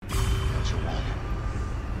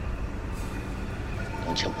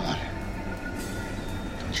Don't you want it?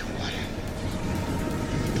 Don't you want it?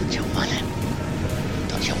 Don't you want it?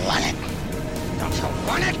 Don't you want it? Don't you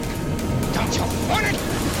want it? Don't you want it?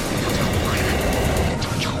 Don't you want it?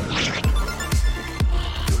 Don't you want it?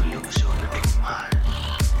 You lose your little mind.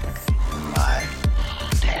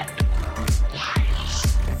 5 dead lives.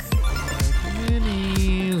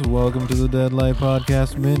 Minis, welcome to the Dead Light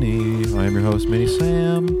Podcast Mini. I am your host, Mini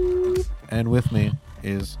Sam, and with me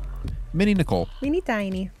is Mini Nicole. Mini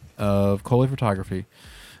Tiny. Of Coley Photography.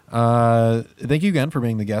 Thank you again for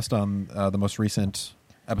being the guest on the most recent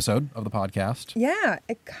episode of the podcast. Yeah,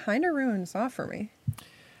 it kind of ruined Saw for me.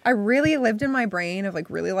 I really lived in my brain of like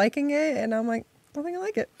really liking it, and I'm like, I don't think I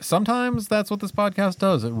like it. Sometimes that's what this podcast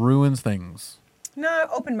does. It ruins things. No, it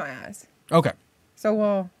opened my eyes. Okay. So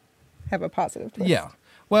we'll have a positive twist. Yeah.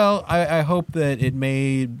 Well, I hope that it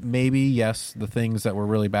made maybe, yes, the things that were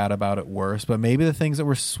really bad about it worse, but maybe the things that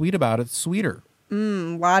were sweet about it sweeter. A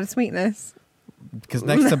lot of sweetness. Because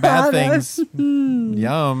next to bad things,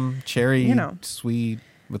 yum, cherry, sweet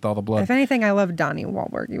with all the blood. If anything, I love Donnie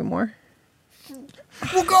Wahlberg even more.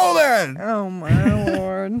 We'll go then. Oh my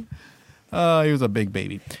lord. He was a big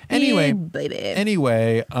baby. Anyway,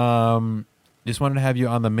 just wanted to have you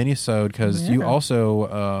on the Minisode because you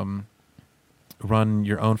also run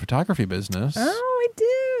your own photography business. Oh, I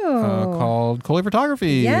do. Called Coley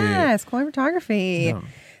Photography. Yes, Coley Photography. Yeah.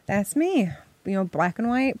 That's me. Black and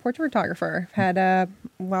white portrait photographer. Had a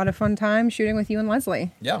lot of fun time shooting with you and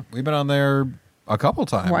Leslie. Yeah, we've been on there a couple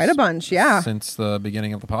times. Quite a bunch, yeah. Since the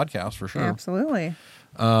beginning of the podcast, for sure. Absolutely.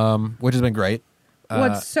 Which has been great.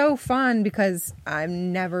 Well, it's so fun because I've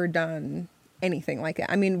never done anything like it.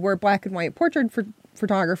 I mean, we're black and white portrait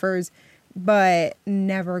photographers, but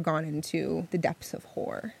never gone into the depths of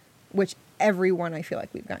horror, which everyone I feel like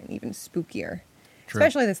we've gotten even spookier. True.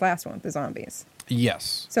 Especially this last one with the zombies.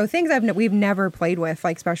 Yes. So things we've never played with,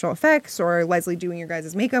 like special effects or Leslie doing your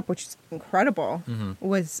guys' makeup, which is incredible,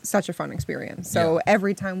 was such a fun experience. So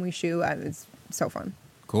every time we shoot, it's so fun.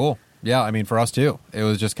 Cool. Yeah, I mean, for us too. It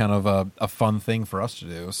was just kind of a fun thing for us to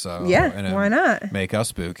do. So yeah, why not? Make us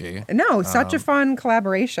spooky. No, such a fun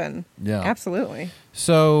collaboration. Yeah. Absolutely.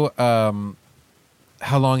 So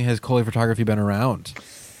how long has Coley Photography been around?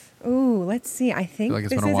 Ooh, let's see. I think like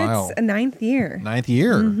it's this been a while. It's a 9th year. 9th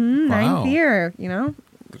year? Mm-hmm, wow. 9th year,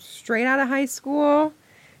 straight out of high school,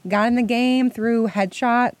 got in the game through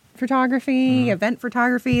headshot photography, event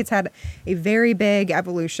photography. It's had a very big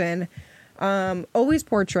evolution. Always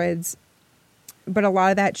portraits, but a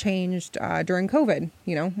lot of that changed during COVID,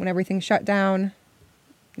 when everything shut down.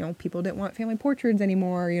 People didn't want family portraits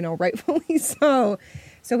anymore, rightfully so.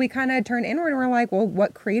 So we kind of turned inward and we're like, well,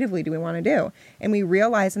 what creatively do we want to do? And we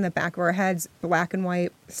realized in the back of our heads, black and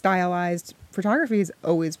white stylized photography is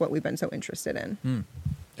always what we've been so interested in.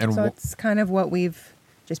 And so it's kind of what we've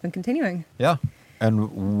just been continuing. Yeah.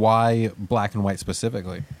 And why black and white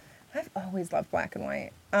specifically? I've always loved black and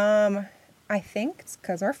white. I think it's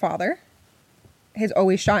because our father has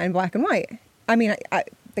always shot in black and white. I mean,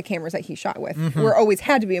 the cameras that he shot with were always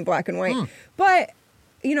had to be in black and white. But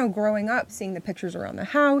growing up, seeing the pictures around the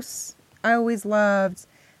house, I always loved,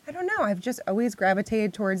 I don't know, I've just always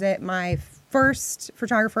gravitated towards it. My first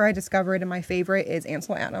photographer I discovered and my favorite is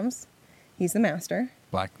Ansel Adams. He's the master.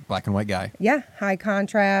 Black and white guy. Yeah. High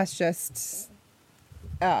contrast, just,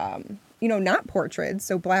 not portraits.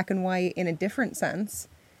 So black and white in a different sense.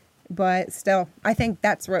 But still, I think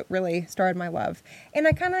that's what really started my love. And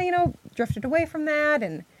I kind of, drifted away from that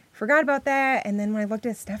and forgot about that. And then when I looked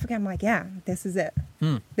at stuff again, I'm like, yeah, this is it.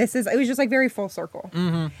 It was just like very full circle.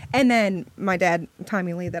 And then my dad,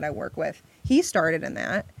 Tommy Lee, that I work with, he started in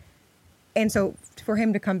that. And so for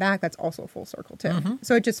him to come back, that's also full circle too.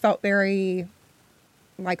 So it just felt very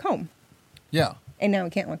like home. Yeah. And now we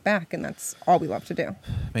can't look back. And that's all we love to do.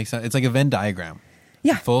 Makes sense. It's like a Venn diagram.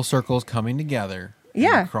 Yeah. Full circles coming together.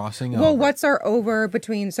 Yeah. Crossing over. Well, what's our over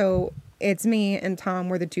between, so it's me and Tom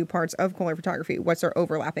were the two parts of Coley Photography. What's our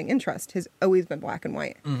overlapping interest has always been black and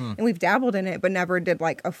white. And we've dabbled in it, but never did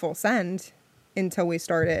like a full send until we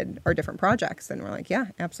started our different projects. And we're like, yeah,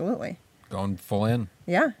 absolutely. Going full in.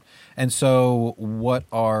 Yeah. And so what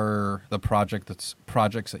are the projects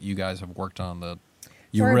that you guys have worked on that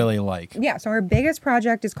you really like? Yeah. So our biggest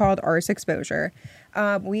project is called Artist Exposure.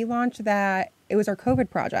 We launched that. It was our COVID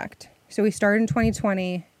project. So we started in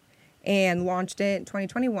 2020 and launched it in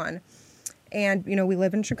 2021. And, we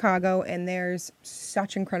live in Chicago and there's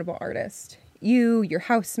such incredible artists. Your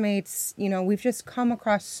housemates, we've just come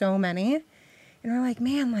across so many. And we're like,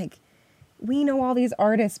 man, we know all these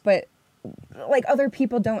artists, but other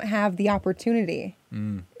people don't have the opportunity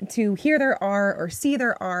to hear their art or see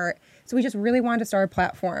their art. So we just really wanted to start a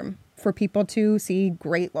platform for people to see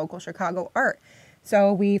great local Chicago art.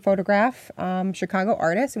 So we photograph Chicago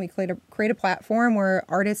artists, and we create a platform where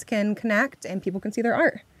artists can connect and people can see their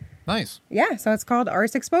art. Nice. Yeah, so it's called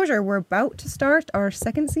Artist Exposure. We're about to start our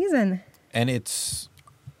second season. And it's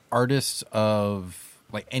artists of,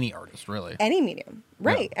 like, any artist, really. Any medium.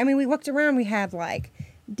 Right. Yeah. I mean, we looked around. We had, like,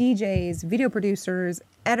 DJs, video producers,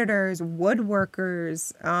 editors,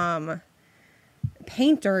 woodworkers,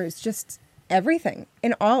 painters, just everything.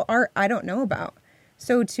 And all art I don't know about.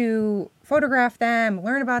 So to photograph them,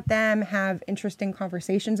 learn about them, have interesting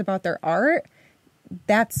conversations about their art,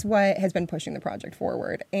 that's what has been pushing the project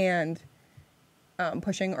forward and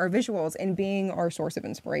pushing our visuals and being our source of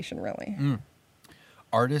inspiration, really.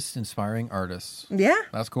 Artists inspiring artists. Yeah.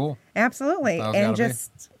 That's cool. Absolutely. And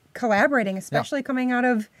just collaborating, especially coming out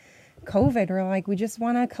of COVID. We're like, we just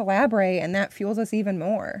want to collaborate, and that fuels us even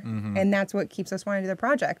more. And that's what keeps us wanting to do the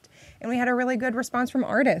project. And we had a really good response from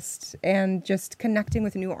artists, and just connecting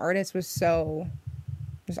with new artists was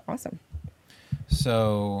awesome.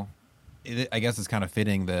 So I guess it's kind of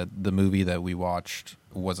fitting that the movie that we watched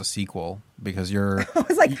was a sequel, because you're... I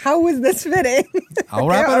was like, how was this fitting? I'll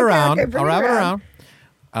wrap it around. Okay, I'll wrap it around.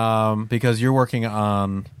 Because you're working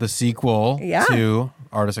on the sequel to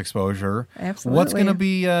Artist Exposure. Absolutely. What's going to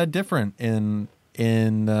be different in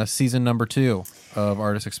season number 2 of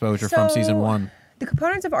Artist Exposure from season 1? The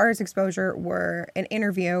components of Artist Exposure were an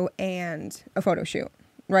interview and a photo shoot,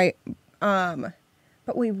 right? But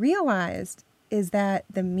we realized is that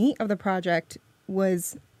the meat of the project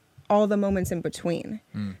was all the moments in between.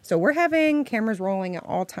 So we're having cameras rolling at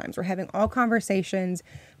all times. We're having all conversations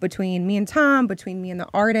between me and Tom, between me and the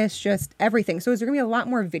artist, just everything. So there's going to be a lot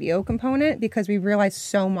more video component, because we realized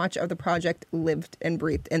so much of the project lived and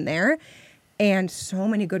breathed in there, and so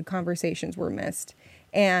many good conversations were missed.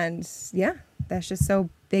 And yeah, that's just so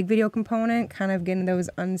big video component, kind of getting those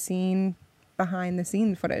unseen behind the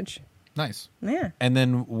scene footage. Nice. Yeah. And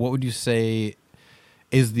then what would you say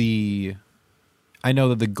is I know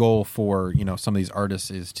that the goal for, some of these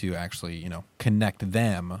artists is to actually, connect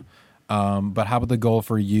them. But how about the goal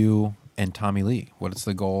for you and Tommy Lee? What is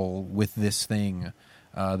the goal with this thing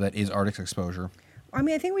that is Artist Exposure? I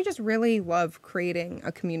mean, I think we just really love creating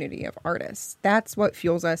a community of artists. That's what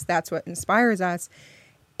fuels us. That's what inspires us.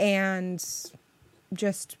 And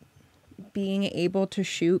just being able to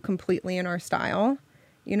shoot completely in our style,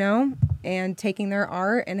 and taking their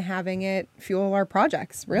art and having it fuel our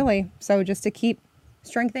projects, really. So just to keep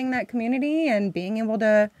strengthening that community and being able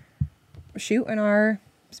to shoot in our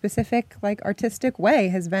specific, artistic way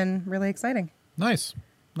has been really exciting. Nice.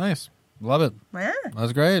 Love it. Yeah.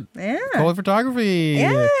 That's great. Yeah. Coley Photography.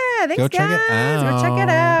 Yeah. Thanks, Go guys. check it out. Go check it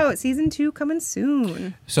out. Season 2 coming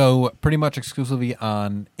soon. So pretty much exclusively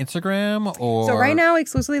on Instagram, or... So right now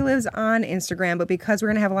exclusively lives on Instagram, but because we're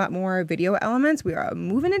going to have a lot more video elements, we are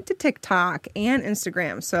moving into TikTok and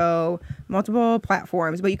Instagram. So multiple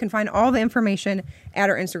platforms, but you can find all the information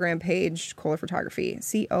at our Instagram page, Coley Photography,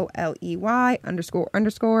 COLEY__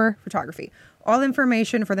 photography. All the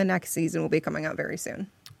information for the next season will be coming out very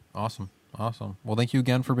soon. Awesome. Well, thank you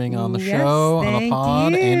again for being on the Yes, show, on the thank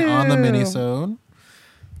pod, and on the you. Minisode.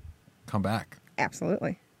 Come back.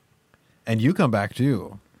 Absolutely. And you come back,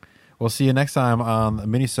 too. We'll see you next time on the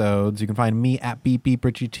Minisodes. You can find me at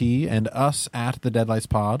BeepBeepRichieT and us at the Deadlights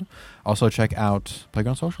Pod. Also, check out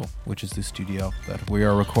Playground Social, which is the studio that we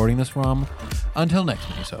are recording this from. Until next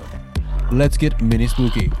Minisode, let's get mini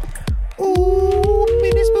spooky. Ooh,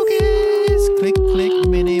 mini spookies! Click, click,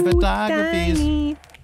 mini photographies.